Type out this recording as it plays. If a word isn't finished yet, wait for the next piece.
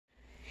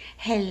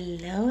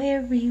Hello,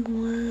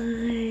 everyone.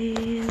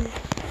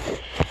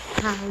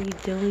 How are you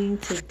doing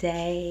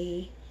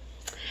today?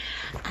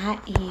 I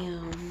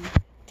am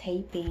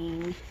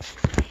taping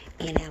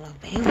in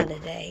Alabama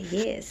today.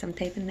 Yes, I'm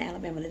taping in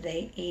Alabama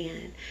today,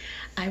 and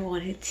I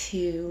wanted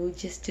to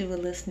just do a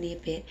little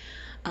snippet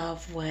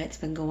of what's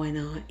been going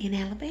on in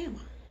Alabama.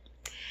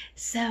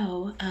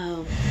 So,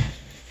 I'm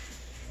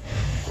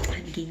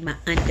getting my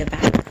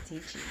undivided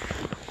attention.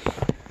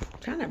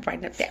 Trying to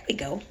brighten up. There we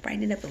go.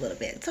 Brighten it up a little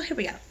bit. So here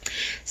we go.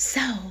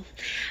 So,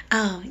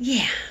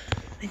 yeah.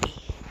 Let me.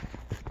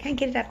 Can't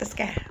get it out the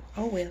sky.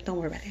 Oh well, don't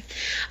worry about it.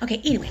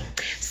 Okay. Anyway,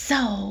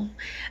 so,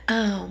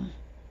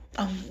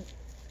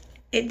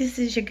 this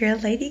is your girl,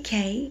 Lady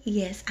K.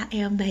 Yes, I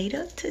am made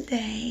up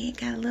today.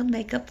 Got a little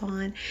makeup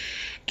on,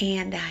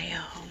 and I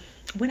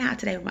went out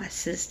today with my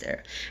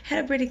sister.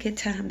 Had a pretty good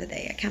time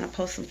today. I kind of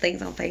posted some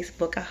things on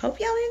Facebook. I hope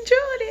y'all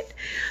enjoyed it.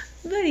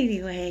 But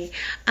anyway,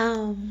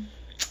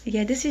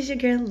 yeah, this is your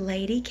girl,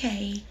 Lady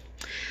K.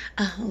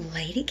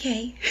 Lady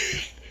K.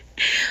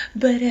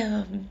 But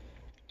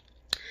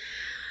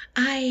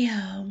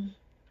I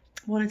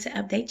wanted to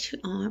update you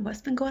on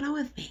what's been going on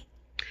with me.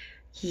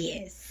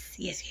 Yes.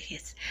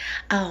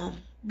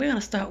 We're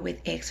gonna start with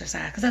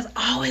exercise because that's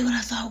always what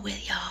I start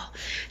with, y'all.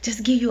 Just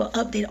to give you an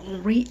update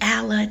on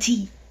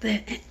reality.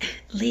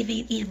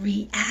 Living in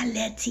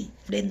reality,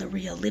 living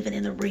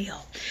in the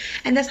real.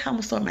 And that's how I'm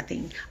gonna start my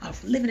thing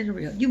of living in the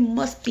real. You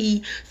must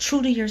be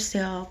true to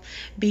yourself,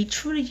 be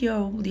true to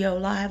your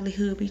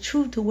livelihood, be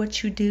true to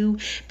what you do.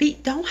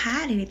 Don't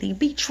hide anything,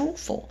 be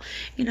truthful.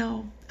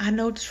 I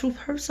know the truth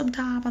hurts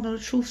sometimes. I know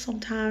the truth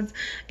sometimes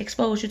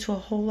exposes you to a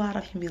whole lot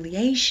of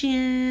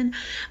humiliation.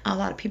 A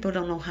lot of people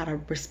don't know how to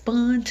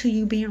respond to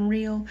you being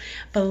real.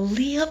 But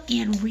live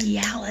in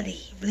reality.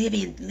 Live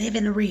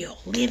in the real.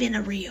 Live in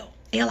the real.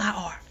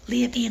 L-I-R.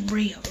 Live in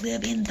real.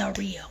 Live in the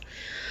real.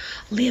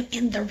 Live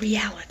in the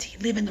reality.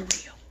 Live in the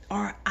real.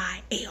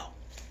 R-I-L.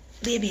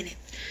 Live in it.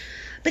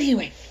 But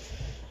anyway,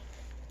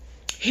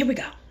 here we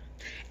go.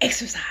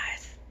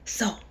 Exercise.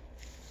 So,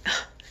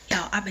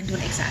 y'all, I've been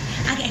doing exercise.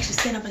 I can actually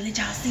stand up and let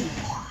y'all see.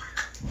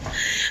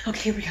 Okay,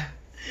 here we go.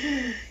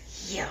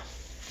 Yeah.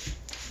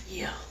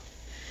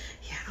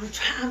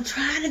 I'm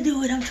trying to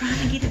do it. I'm trying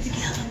to get it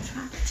together.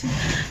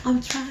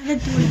 I'm trying to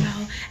do it,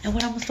 y'all. And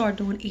what I'm gonna start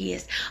doing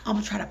is I'm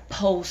gonna try to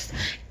post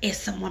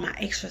some of my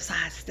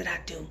exercises that I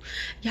do.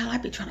 Y'all, I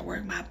be trying to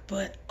work my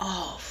butt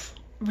off.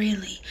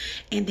 Really.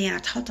 And then I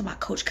talked to my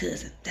coach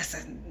cousin.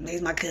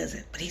 He's my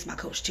cousin, but he's my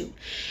coach too.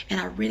 And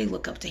I really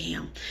look up to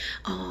him.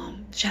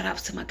 Shout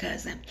outs to my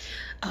cousin.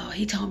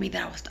 He told me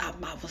that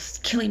I was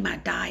killing my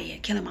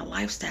diet, killing my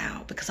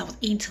lifestyle because I was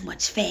eating too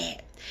much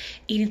fat,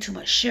 eating too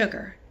much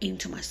sugar, eating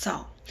too much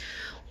salt.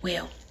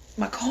 Well,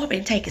 my carb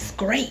intake is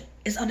great.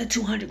 It's under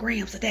 200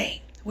 grams a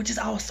day, which is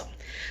awesome.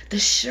 The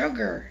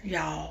sugar,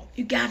 y'all,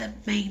 you gotta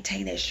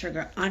maintain that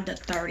sugar under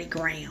 30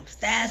 grams.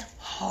 That's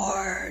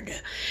hard.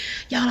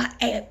 Y'all,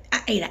 I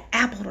ate an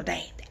apple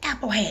today. The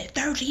apple had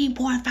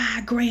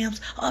 13.5 grams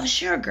of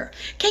sugar.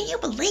 Can you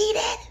believe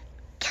that?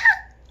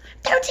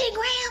 13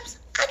 grams?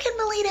 I couldn't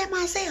believe that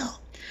myself.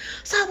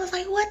 So I was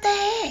like, what the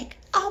heck?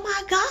 Oh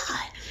my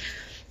God.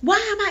 Why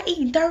am I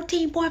eating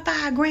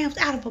 13.5 grams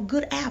out of a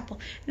good apple?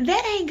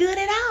 That ain't good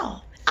at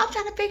all. I'm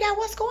trying to figure out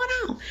what's going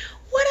on.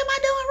 What am I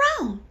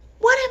doing wrong?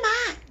 What am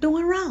I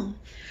doing wrong?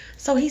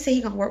 So he said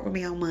he's going to work with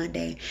me on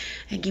Monday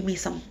and give me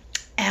some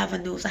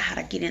avenues of how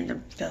to get in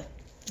the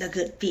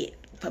good fit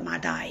for my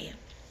diet.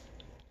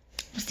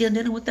 I'm still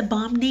dealing with the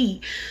bum knee.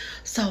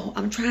 So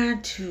I'm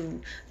trying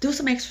to do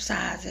some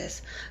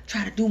exercises,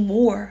 try to do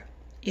more.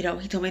 He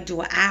told me to do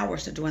an hour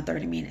instead of doing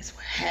 30 minutes.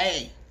 Well,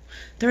 hey,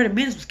 30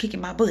 minutes was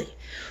kicking my butt.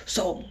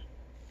 So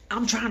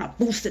I'm trying to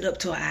boost it up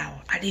to an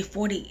hour. I did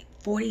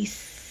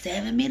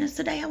 47 minutes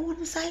today, I want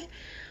to say.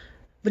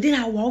 But then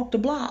I walked the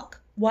block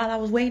while I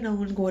was waiting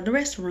on to go to the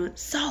restaurant.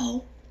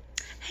 So,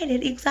 hey,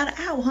 that equals out an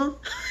hour, huh?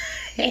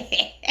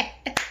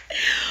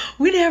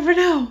 We never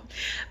know.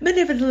 But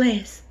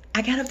nevertheless,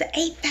 I got up to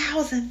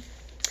 8,000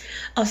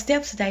 of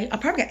steps today. I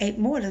probably got 8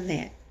 more than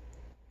that.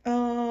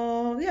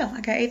 Yeah,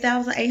 I got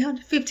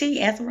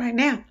 8,815 as of right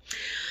now.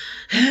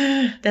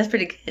 That's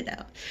pretty good,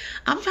 though.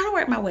 I'm trying to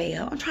work my way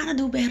up. I'm trying to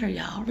do better,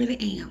 y'all. I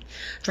really am.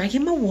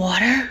 Drinking my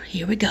water.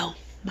 Here we go.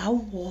 My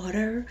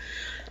water.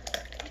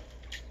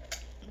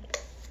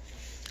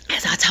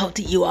 As I talk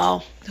to you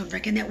all, I'm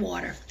drinking that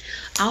water.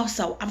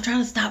 Also, I'm trying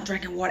to stop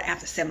drinking water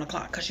after 7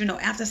 o'clock. Because,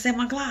 after 7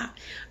 o'clock,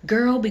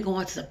 girl be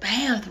going to the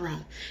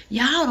bathroom.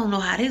 Y'all don't know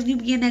how it is. You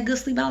be getting that good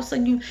sleep. All of a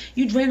sudden,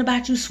 you dream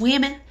about you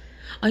swimming.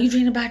 Or you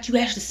dream about you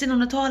actually sitting on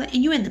the toilet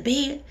and you in the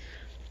bed.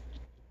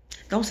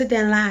 Don't sit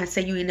there and lie and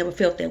say you ain't never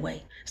felt that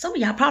way. Some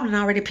of y'all probably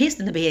already pissed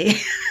in the bed.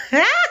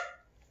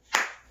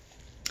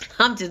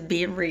 I'm just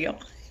being real.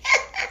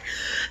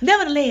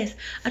 Nevertheless,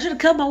 I try to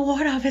cut my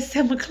water off at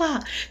 7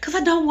 o'clock because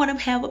I don't want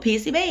to have a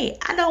pissy bed.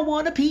 I don't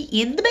want to pee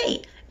in the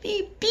bed. Pee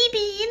in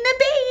the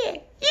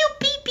bed. You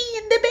pee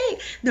in the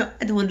bed. No,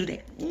 I don't want to do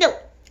that. No.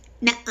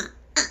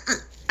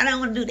 I don't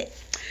want to do that.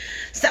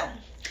 So,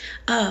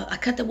 I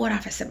cut the water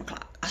off at 7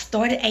 o'clock. I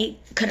started at 8,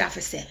 cut it off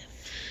at 7.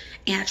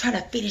 And I try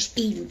to finish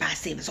eating by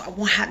 7, so I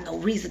won't have no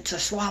reason to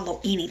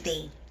swallow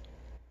anything.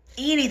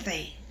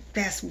 Anything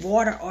that's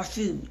water or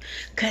food.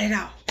 Cut it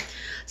off.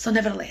 So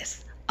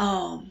nevertheless,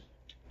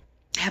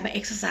 have my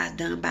exercise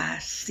done by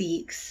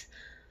 6.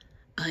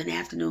 In the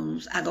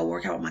afternoons, I go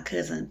work out with my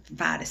cousin from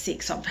 5 to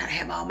 6. So I'm trying to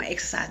have all my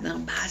exercise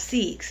done by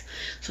 6.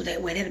 So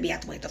that way that'll be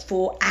after the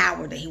full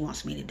hour that he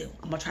wants me to do.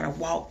 I'm going to try to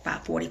walk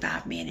about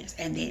 45 minutes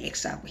and then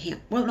exercise with him.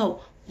 Well,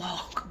 no,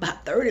 walk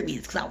about 30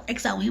 minutes because I'll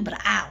exercise with him for an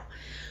hour.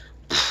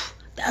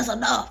 That's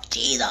enough.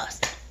 Jesus.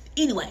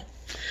 Anyway,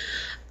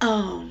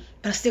 but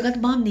I still got the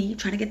bum knee.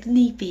 Trying to get the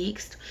knee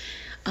fixed.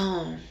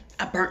 I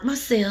burnt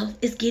myself.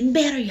 It's getting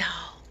better,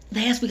 y'all.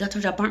 Last week I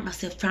told you I burnt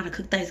myself trying to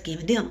cook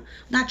Thanksgiving dinner.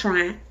 Not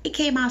trying. It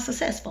came out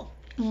successful.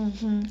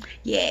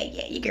 Yeah,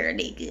 your girl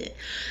did good.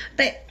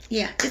 But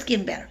yeah, it's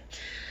getting better.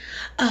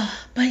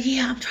 But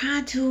yeah, I'm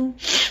trying to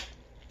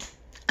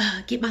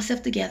get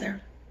myself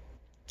together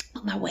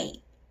with my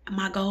weight.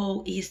 My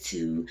goal is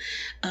to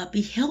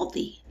be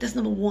healthy. That's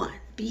number 1.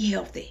 Be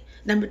healthy.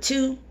 Number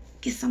 2,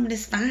 get some of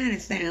this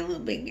finance down a little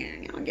bit,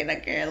 girl. You know, get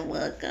that girl to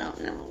work up.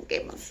 You know,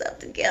 get myself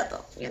together.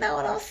 You know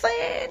what I'm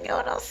saying? You know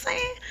what I'm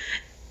saying?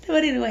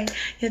 But anyway,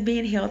 it's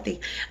being healthy.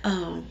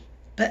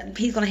 But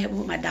he's gonna help me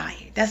with my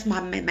diet. That's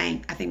my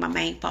main. I think my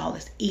main fall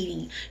is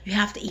eating. You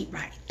have to eat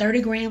right.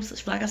 30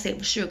 grams, like I said,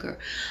 with sugar.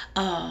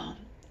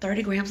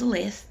 30 grams or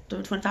less,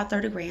 25,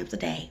 30 grams a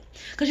day,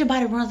 because your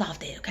body runs off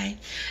that. Okay.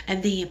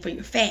 And then for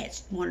your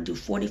fats, you want to do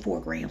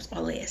 44 grams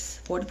or less.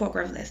 44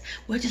 grams or less,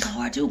 which is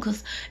hard too,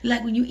 because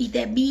like when you eat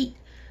that meat,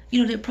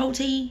 you know, the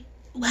protein.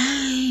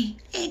 Wow,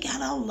 it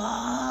got a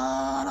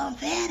lot of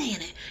fat in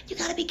it. You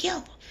gotta be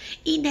careful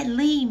eating that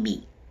lean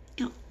meat.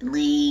 You know,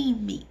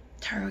 lean meat,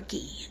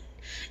 turkey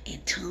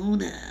and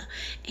tuna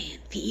and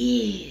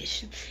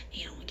fish.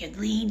 You know, your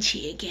lean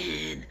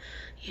chicken.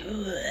 You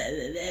know,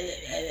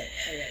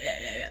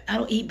 I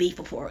don't eat beef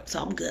or pork, so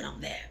I'm good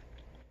on that.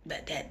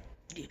 But that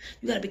you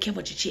gotta be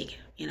careful with your chicken.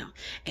 You know,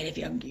 and if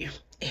you're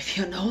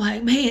not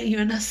like me,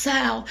 you're in the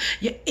South,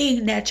 you're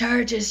eating that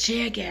church's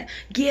chicken,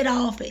 get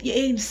off it. You're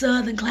eating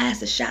Southern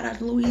classics, shout out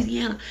to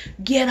Louisiana,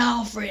 get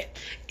off it.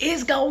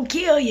 It's gonna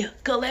kill you.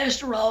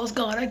 Cholesterol's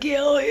gonna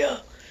kill you.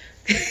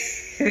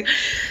 I'm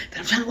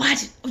trying to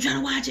watch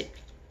it.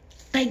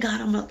 Thank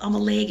God I'm a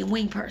leg and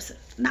wing person.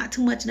 Not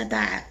too much in the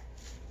thigh.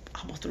 I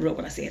almost threw up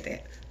when I said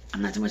that.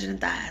 I'm not too much in the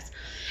thighs.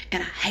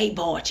 And I hate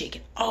boiled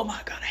chicken. Oh my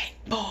God, I hate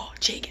boiled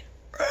chicken.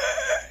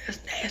 It's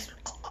nasty.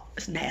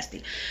 It's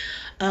nasty.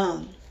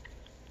 I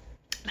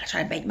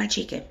try to bake my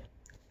chicken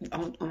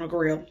on a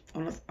grill,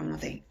 on a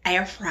thing.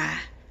 Air fry,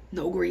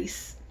 no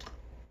grease.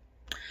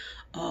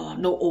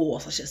 No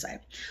oils, I should say.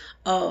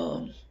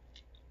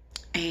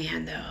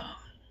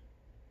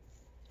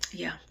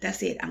 Yeah,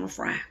 that's it. I don't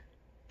fry it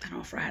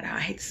out. I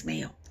hate the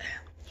smell.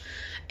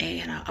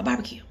 And a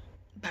barbecue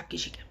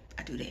chicken.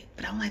 I do that,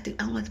 but I don't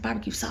like the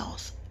barbecue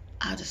sauce.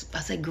 I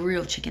say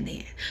grilled chicken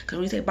then, because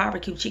when you say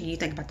barbecue chicken, you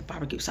think about the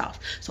barbecue sauce.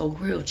 So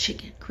grilled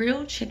chicken,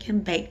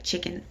 baked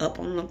chicken up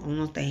on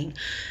the thing,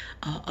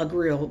 a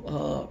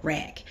grill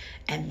rack,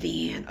 and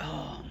then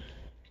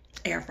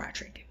air fried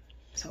chicken.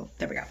 So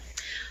there we go.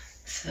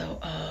 So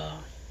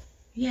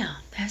yeah,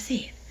 that's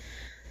it.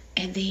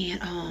 And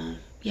then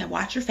yeah,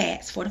 watch your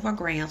fats, 44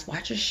 grams.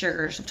 Watch your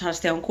sugars. I'm trying to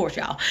stay on course,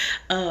 y'all.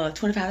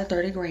 25 to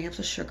 30 grams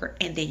of sugar,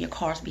 and then your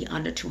carbs be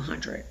under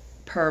 200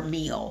 per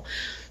meal.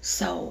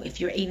 So if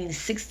you're eating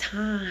 6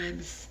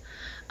 times,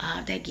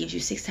 that gives you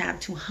 6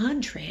 times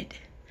 200,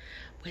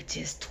 which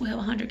is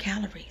 1,200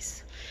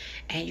 calories.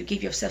 And you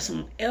give yourself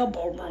some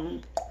elbow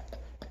room,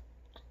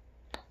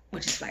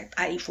 which is like,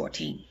 I eat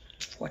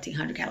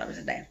 1,400 calories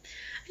a day.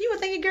 You would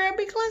think your girl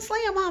be clean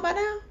slim, huh, by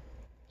now?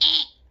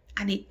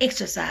 I need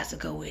exercise to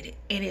go with it.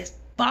 It is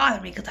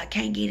bothering me because I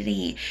can't get it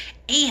in.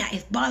 And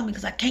it's bothering me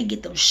because I can't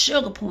get those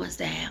sugar points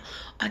down.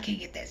 I can't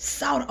get that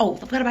salt. Oh, I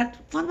forgot about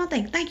one more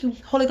thing. Thank you,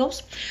 Holy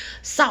Ghost.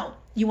 Salt.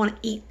 You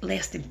want to eat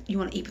you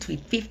want to eat between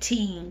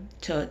 15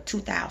 to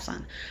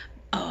 2,000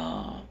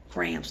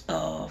 grams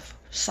of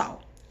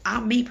salt.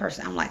 Me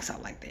personally, I don't like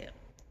salt like that.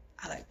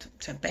 I like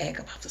to bag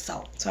up off the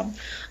salt. So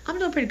I'm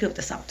doing pretty good with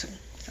the salt too.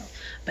 So,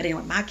 but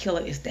anyway, my killer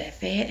is that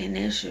fat and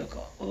that sugar.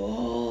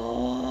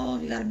 Oh,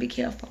 you gotta be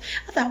careful.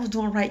 I thought I was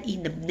doing right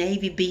eating the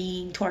navy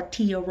bean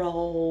tortilla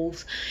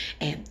rolls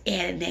and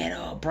adding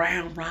that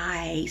brown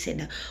rice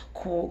and the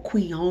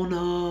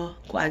quinoa.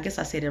 I guess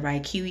I said it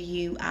right.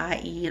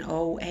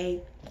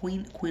 Quinoa.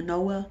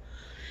 Quinoa.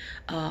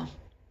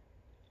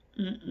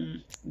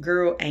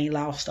 Girl ain't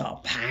lost a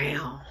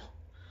pound.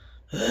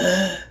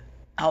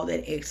 All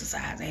that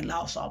exercise ain't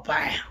lost a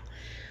pound.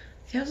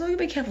 Yeah, so you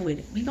be careful with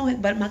it.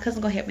 But my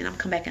cousin gonna help me, and I'm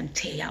gonna come back and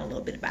tell y'all a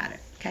little bit about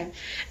it, okay?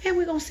 And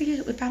we're gonna see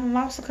if I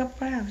lost a couple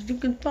pounds. You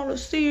can probably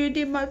see it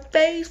in my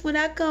face when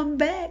I come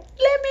back.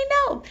 Let me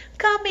know.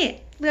 Comment.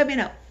 Let me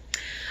know.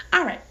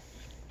 All right,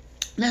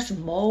 let's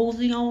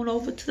mosey on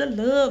over to the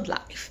love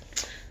life.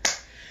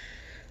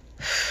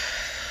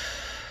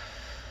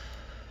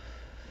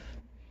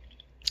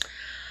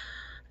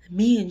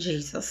 Me and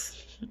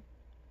Jesus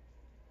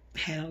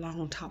had a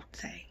long talk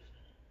today.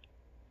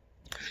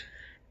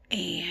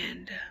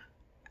 And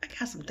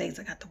got some things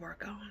I got to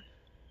work on.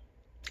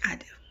 I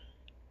do.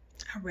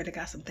 I really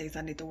got some things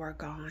I need to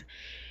work on.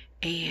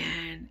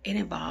 And it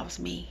involves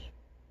me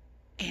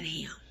and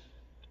him.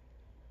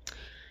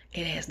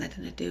 It has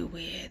nothing to do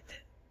with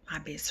my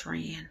best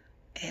friend.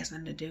 It has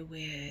nothing to do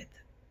with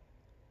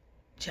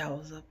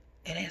Joseph.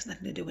 It has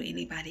nothing to do with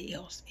anybody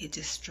else. It's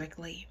just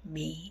strictly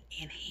me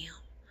and him.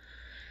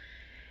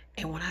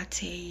 And when I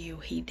tell you,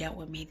 he dealt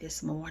with me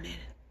this morning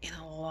in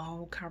a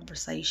long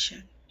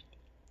conversation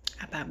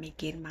about me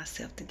getting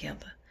myself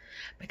together,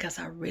 because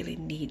I really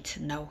need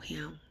to know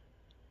him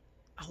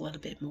a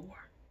little bit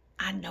more.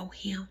 I know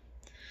him.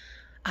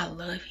 I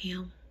love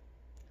him.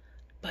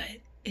 But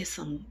it's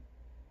some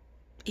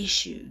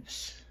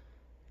issues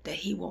that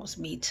he wants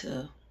me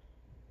to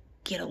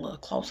get a little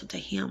closer to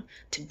him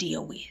to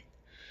deal with.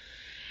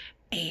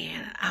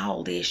 And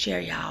I'll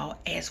share y'all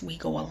as we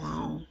go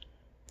along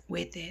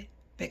with it,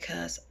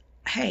 because,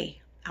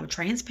 hey, I'm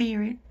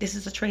transparent. This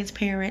is a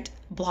transparent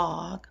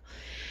blog,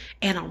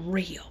 and I'm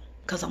real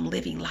because I'm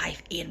living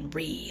life in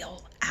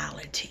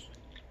reality.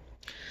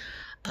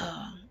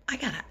 I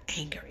got an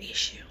anger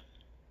issue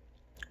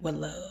with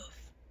love.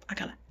 I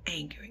got an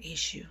anger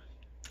issue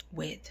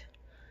with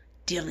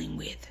dealing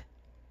with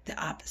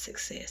the opposite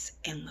sex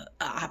and the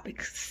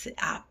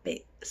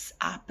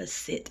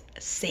opposite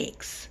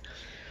sex,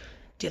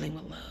 dealing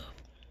with love.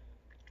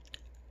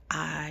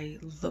 I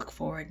look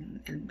for it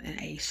in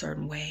a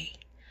certain way.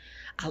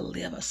 I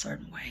live a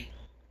certain way.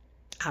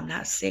 I'm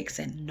not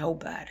sexing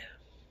nobody.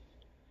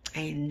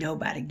 Ain't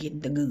nobody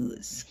getting the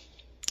goods.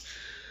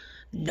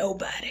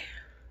 Nobody.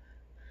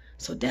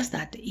 So that's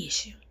not the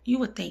issue. You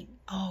would think,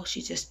 oh,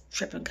 she's just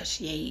tripping because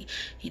she ain't,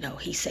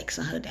 he's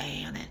sexing her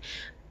down.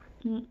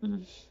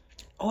 And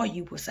Or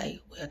you would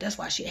say, well, that's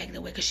why she acting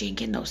that way, because she ain't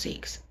getting no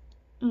sex.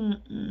 I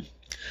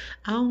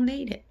don't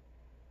need it.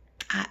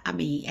 I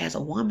mean, as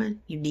a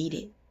woman, you need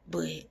it.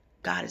 But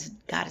God is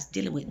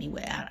dealing with me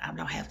where I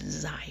don't have the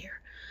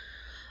desire.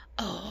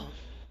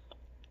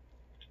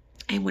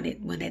 And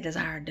when that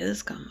desire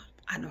does come,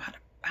 I know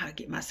how to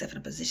get myself in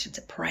a position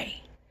to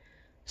pray,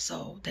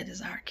 so that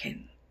desire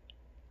can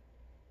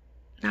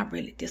not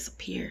really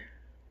disappear,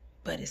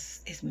 but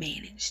it's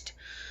managed.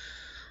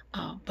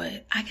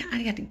 But I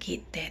got to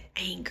get that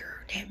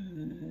anger, that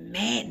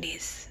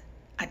madness.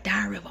 A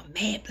Diary of a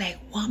Mad Black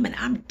Woman.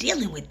 I'm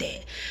dealing with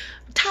that.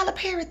 Tyler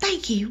Perry,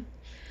 thank you.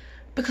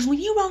 Because when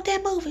you wrote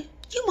that movie,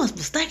 you must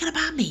be thinking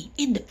about me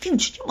in the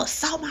future. You must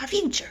saw my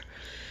future.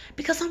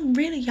 Because I'm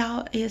really,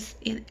 y'all,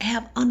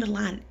 have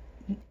underlying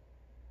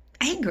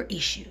anger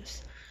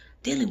issues.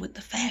 Dealing with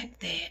the fact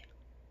that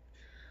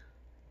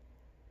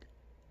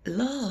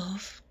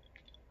love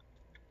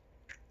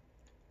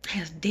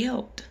has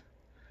dealt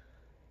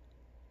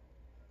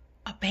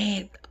a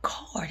bad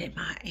card in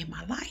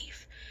my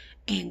life.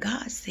 And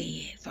God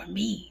said for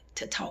me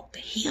to talk to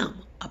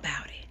him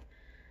about it.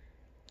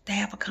 To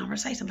have a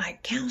conversation,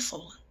 like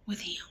counsel with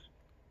him.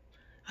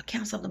 A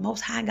counsel of the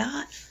Most High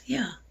God.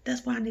 Yeah,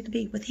 that's where I need to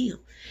be, with him.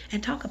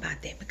 And talk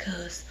about that,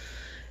 because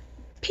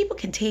people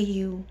can tell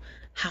you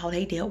how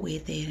they dealt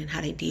with it and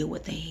how they deal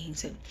with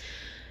things.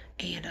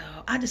 And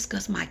I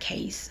discussed my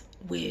case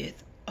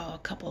with a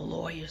couple of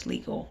lawyers,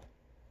 legal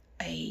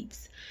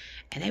aides.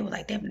 And they were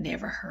like, they've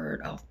never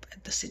heard of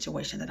the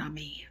situation that I'm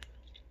in.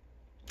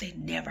 They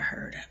never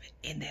heard of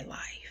it in their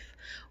life,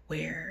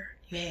 where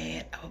you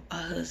had a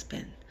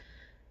husband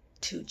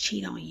to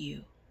cheat on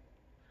you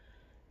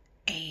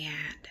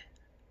and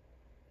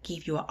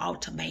give you an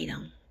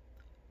ultimatum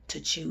to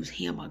choose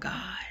him or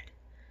God.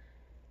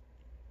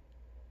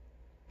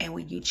 And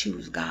when you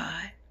choose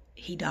God,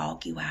 he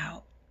dog you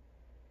out.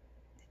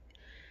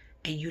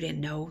 And you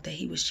didn't know that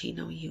he was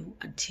cheating on you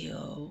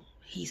until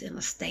he's in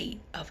a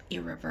state of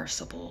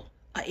irreversible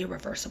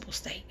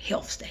state,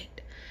 health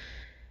state.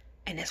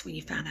 And that's when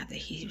you found out that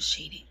he was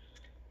cheating.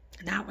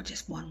 Not with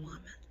just one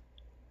woman,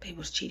 but he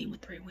was cheating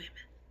with 3 women.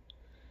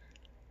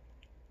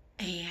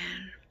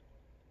 And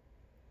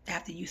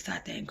after you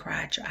sat there and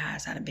cried your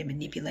eyes out and been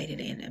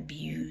manipulated and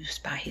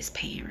abused by his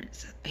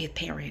parent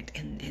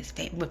and his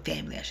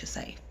family, I should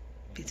say,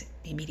 his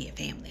immediate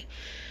family,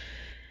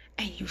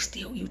 and you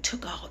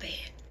took all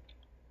that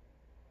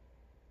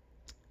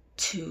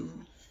to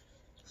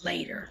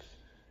later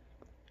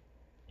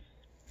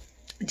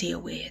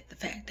deal with the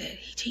fact that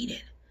he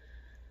cheated.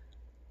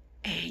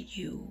 And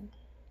you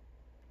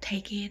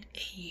take it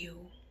and you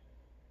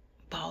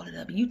ball it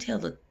up. And you tell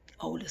the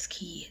oldest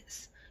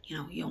kids, you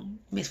don't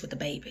mess with the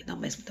baby. Don't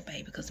mess with the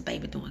baby, because the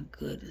baby doing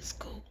good in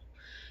school.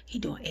 He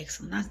doing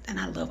excellent. And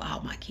I love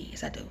all my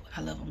kids. I do.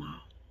 I love them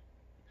all.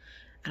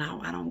 And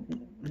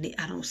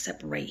I don't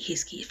separate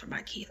his kids from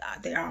my kids.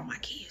 They're all my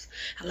kids.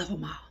 I love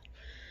them all.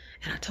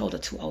 And I told the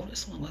 2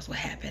 oldest ones what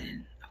happened.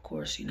 And of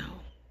course, they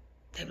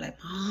were like,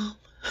 Mom,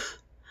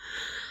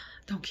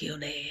 don't kill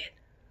Dad.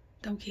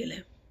 Don't kill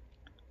him.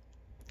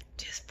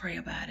 Just pray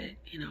about it,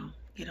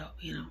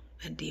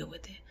 and deal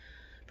with it.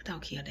 But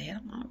don't kill Dad.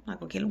 I'm not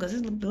gonna kill him, because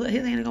his blood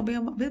ain't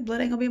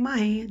gonna be in my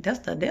hand. That's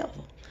the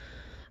devil.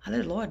 I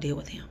let the Lord deal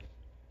with him.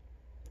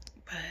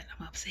 But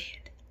I'm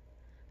upset.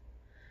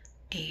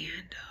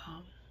 And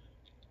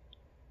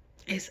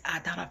I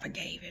thought I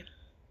forgave him.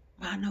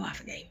 Well, I know I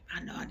forgave him. I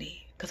know I did.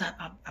 Because I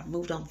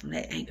moved on from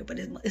that anger. But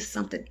it's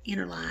something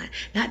interline.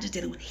 Not just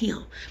dealing with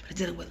him, but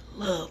dealing with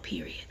love,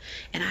 period.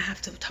 And I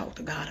have to talk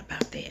to God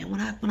about that. And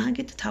when I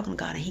get to talking to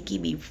God and he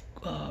give me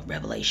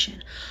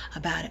revelation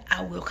about it,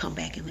 I will come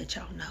back and let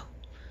y'all know.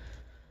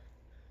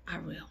 I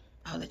will.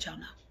 I'll let y'all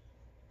know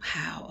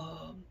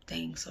how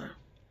things are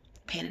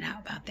panning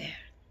out about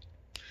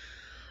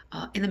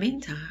that. In the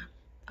meantime,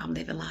 I'm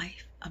living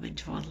life. I'm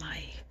enjoying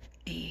life.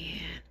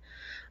 And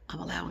I'm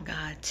allowing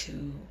God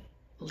to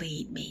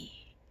lead me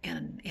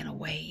in a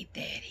way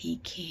that he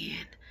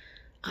can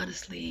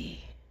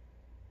honestly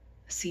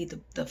see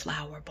the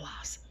flower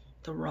blossom,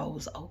 the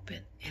rose open,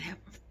 and have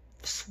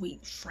a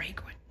sweet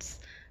fragrance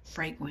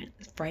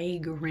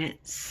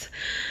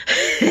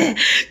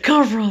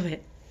come from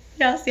it.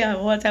 Y'all see how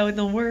I want to with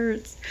them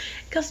words?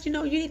 Because, you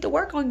need to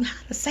work on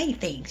how to say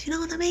things. You know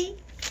what I mean?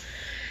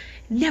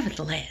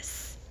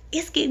 Nevertheless,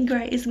 it's getting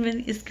great. It's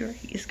great.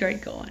 It's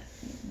great going.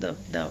 The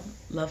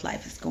love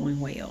life is going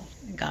well.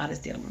 God is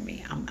dealing with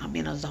me. I'm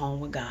in a zone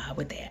with God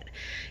with that.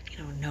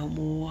 No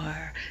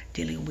more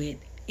dealing with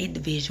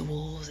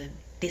individuals and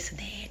this and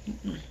that.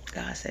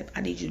 God said,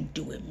 I need you to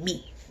do with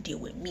me. Deal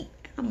with me.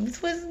 It's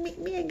supposed to be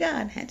me and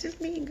God. Not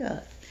just me and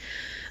God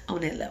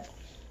on that level.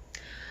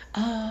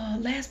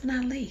 Last but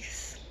not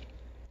least.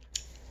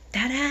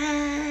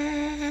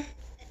 Ta-da!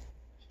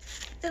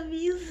 The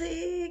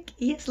music.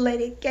 Yes,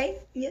 Ladi K.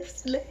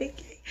 Yes, Ladi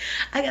K.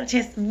 I got a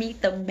chance to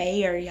meet the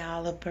mayor,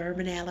 y'all, of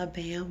Birmingham,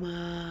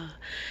 Alabama.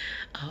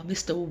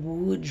 Mr.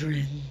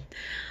 Woodrum.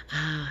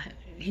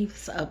 He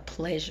was a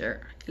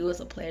pleasure. It was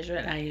a pleasure,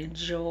 and I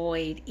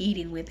enjoyed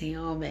eating with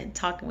him and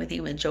talking with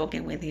him and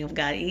joking with him.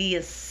 God, he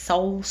is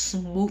so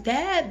smooth.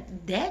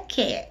 That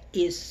cat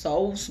is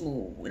so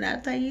smooth. When I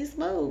tell you he's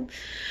smooth,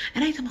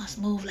 and I ain't talking about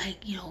smooth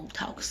like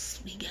talk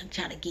sweet and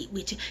trying to get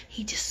with you.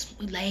 He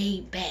just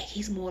laid back.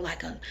 He's more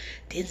like a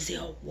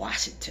Denzel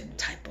Washington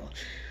type of,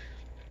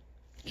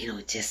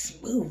 just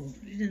smooth.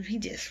 He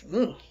just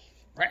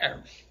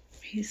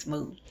he's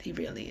smooth. He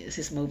really is.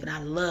 He's smooth, and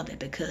I love it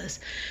because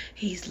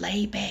he's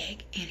laid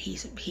back and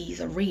he's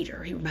a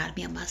reader. He reminded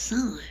me of my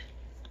son.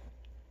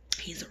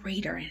 He's a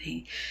reader,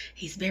 and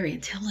he's very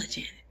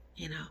intelligent,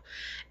 and I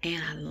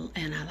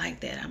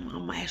like that. I'm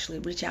gonna actually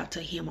reach out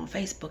to him on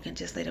Facebook and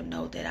just let him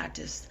know that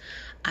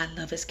I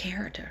love his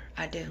character.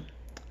 I do.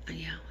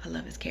 Yeah, I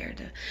love his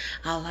character.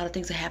 A lot of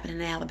things are happening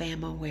in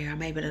Alabama where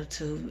I'm able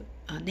to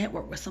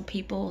network with some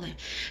people and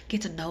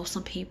get to know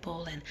some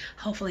people, and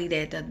hopefully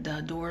that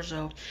the doors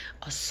will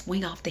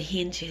swing off the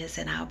hinges,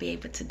 and I'll be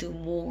able to do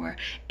more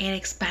and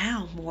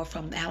expound more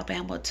from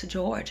Alabama to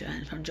Georgia,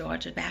 and from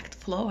Georgia back to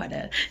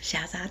Florida.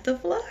 Shouts out to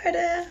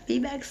Florida. Be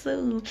back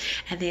soon.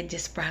 And then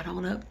just sprout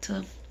on up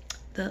to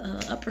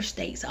the upper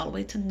states, all the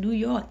way to New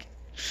York.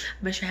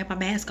 Make sure I have my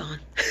mask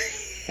on.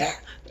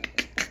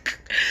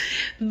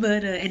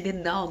 But and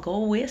then I'll go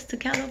west to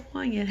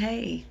California.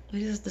 Hey,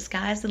 the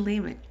sky's the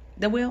limit.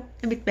 Let me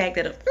back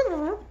that up.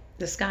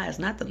 The sky is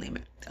not the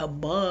limit.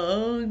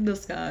 Above the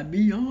sky,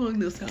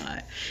 beyond the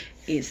sky,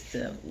 is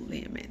the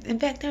limit. In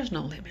fact, there's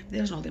no limit.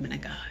 There's no limit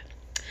in God.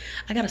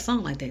 I got a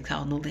song like that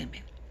called No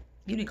Limit.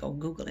 You need to go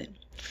Google it.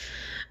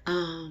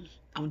 On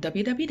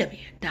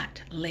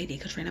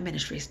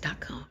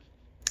www.ladikatrinaministries.com.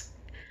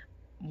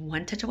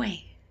 One touch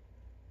away.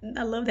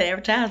 I love that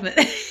advertisement.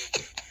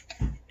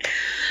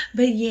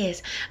 But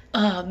yes,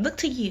 Look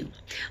to You.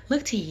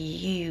 Look to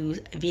You's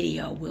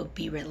video will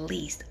be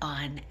released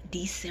on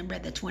December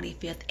the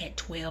 25th at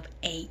 12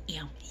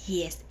 a.m.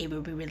 Yes, it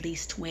will be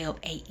released 12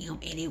 a.m.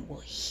 and it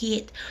will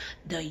hit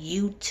the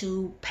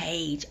YouTube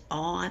page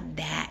on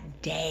that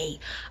day.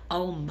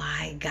 Oh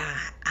my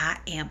God, I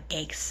am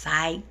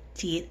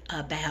excited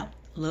about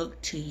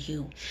Look to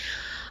You.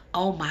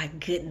 Oh my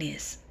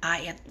goodness,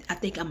 I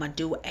think I'm gonna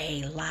do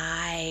a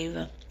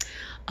live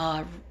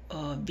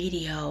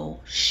video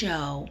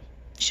show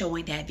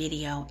showing that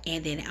video,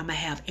 and then I'm gonna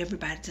have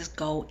everybody just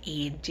go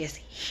and just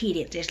hit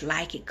it, just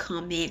like it,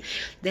 comment.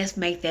 Let's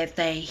make that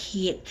thing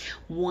hit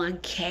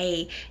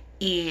 1K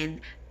in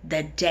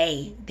the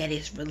day that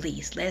it's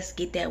released. Let's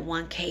get that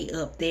 1K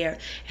up there,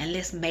 and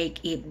let's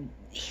make it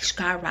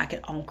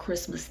skyrocket on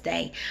Christmas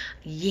Day.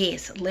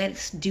 Yes,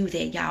 let's do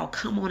that, y'all.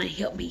 Come on and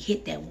help me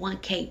hit that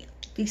 1K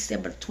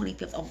December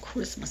 25th on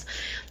Christmas.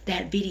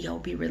 That video will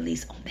be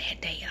released on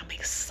that day, and I'm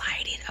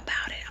excited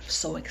about it. I'm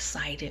so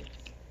excited.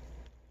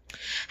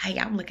 Hey,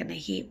 I'm looking to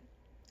hit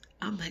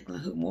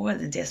more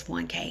than just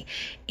 1K.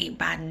 And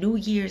by New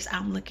Year's,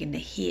 I'm looking to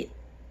hit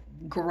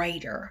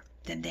greater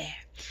than that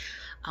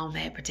on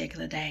that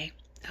particular day.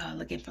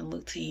 Looking for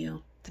Look to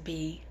You to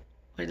be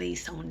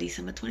released on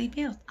December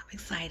 25th. I'm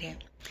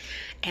excited.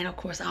 And of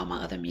course, all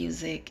my other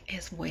music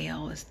as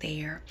well is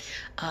there.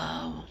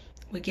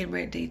 We're getting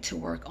ready to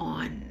work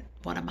on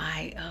one of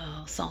my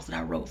songs that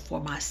I wrote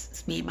for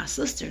me and my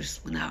sisters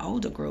when our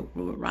older group,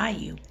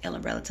 Ryu, Ella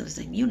Relatives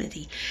in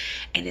Unity,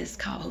 and it's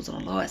called Who's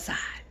on the Lord's Side,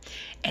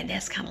 and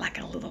that's kind of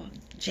like a little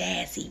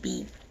jazzy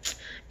beat,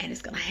 and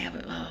it's gonna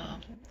have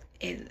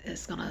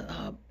it's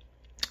gonna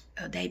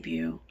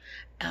debut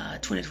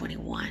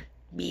 2021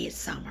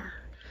 midsummer.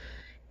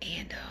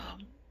 And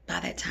by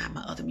that time,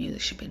 my other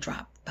music should be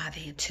dropped by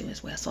then too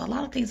as well. So a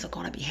lot of things are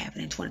going to be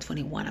happening in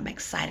 2021. I'm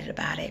excited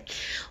about it.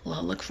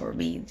 Well, look for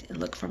me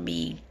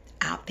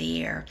out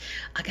there.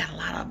 I got a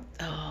lot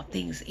of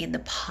things in the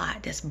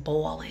pot that's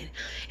boiling,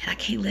 and I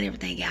can't let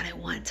everything out at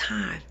one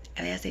time.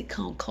 And as it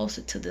comes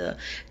closer to the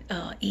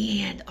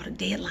end or the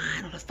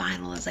deadline or the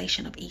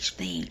finalization of each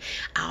thing,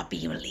 I'll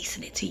be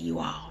releasing it to you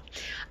all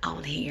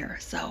on here.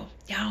 So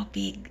y'all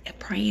be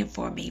praying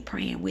for me,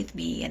 praying with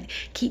me, and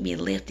keep me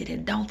lifted.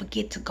 And don't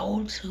forget to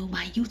go to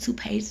my YouTube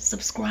page,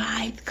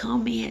 subscribe,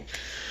 comment,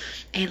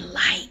 and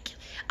like.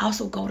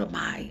 Also go to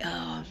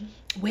my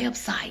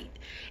website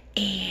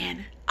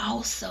and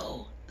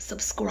also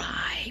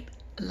subscribe,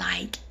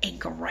 like, and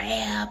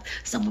grab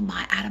some of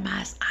my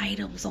itemized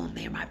items on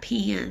there, my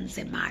pens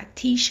and my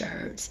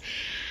t-shirts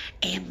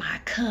and my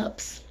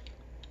cups.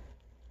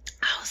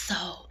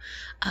 Also,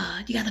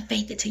 you gotta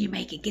faith it till you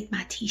make it. Get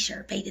my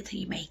t-shirt, faith it till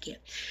you make it,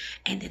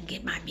 and then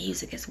get my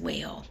music as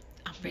well.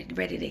 I'm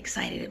ready to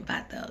excited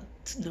about the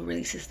new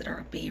releases that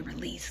are being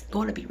released,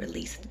 going to be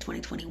released in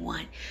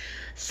 2021.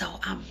 So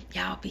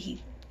y'all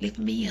be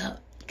lifting me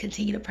up.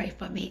 Continue to pray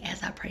for me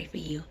as I pray for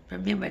you.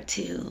 Remember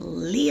to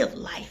live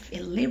life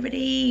in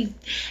liberty,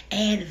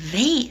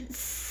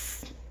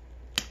 advance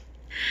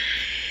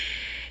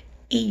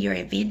in your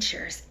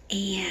adventures,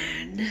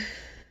 and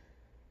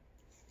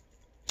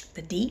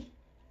the D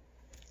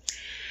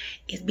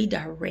is be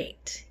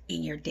direct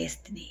in your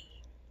destiny,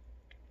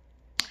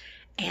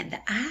 and the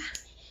I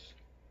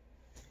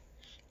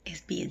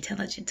is be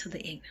intelligent to the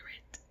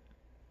ignorant.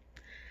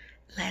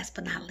 Last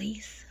but not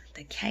least,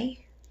 the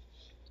K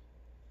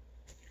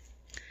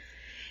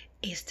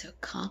is to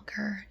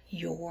conquer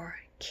your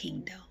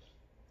kingdom.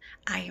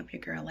 I am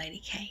your girl, Ladi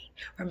K.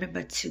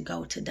 Remember to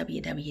go to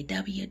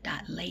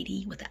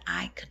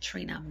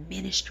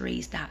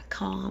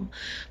www.lady.katrinaministries.com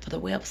for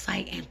the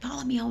website, and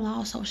follow me on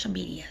all social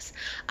medias.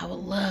 I would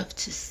love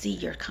to see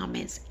your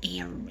comments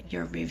and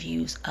your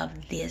reviews of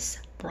this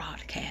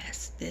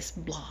broadcast, this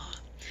blog.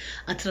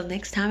 Until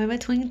next time, in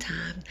between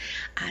time,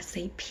 I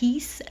say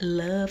peace,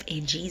 love,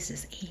 and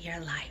Jesus in your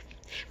life.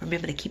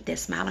 Remember to keep that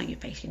smile on your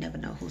face. You never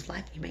know whose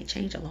life you may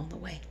change along the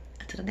way.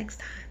 Until the next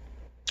time,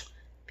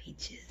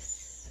 peaches.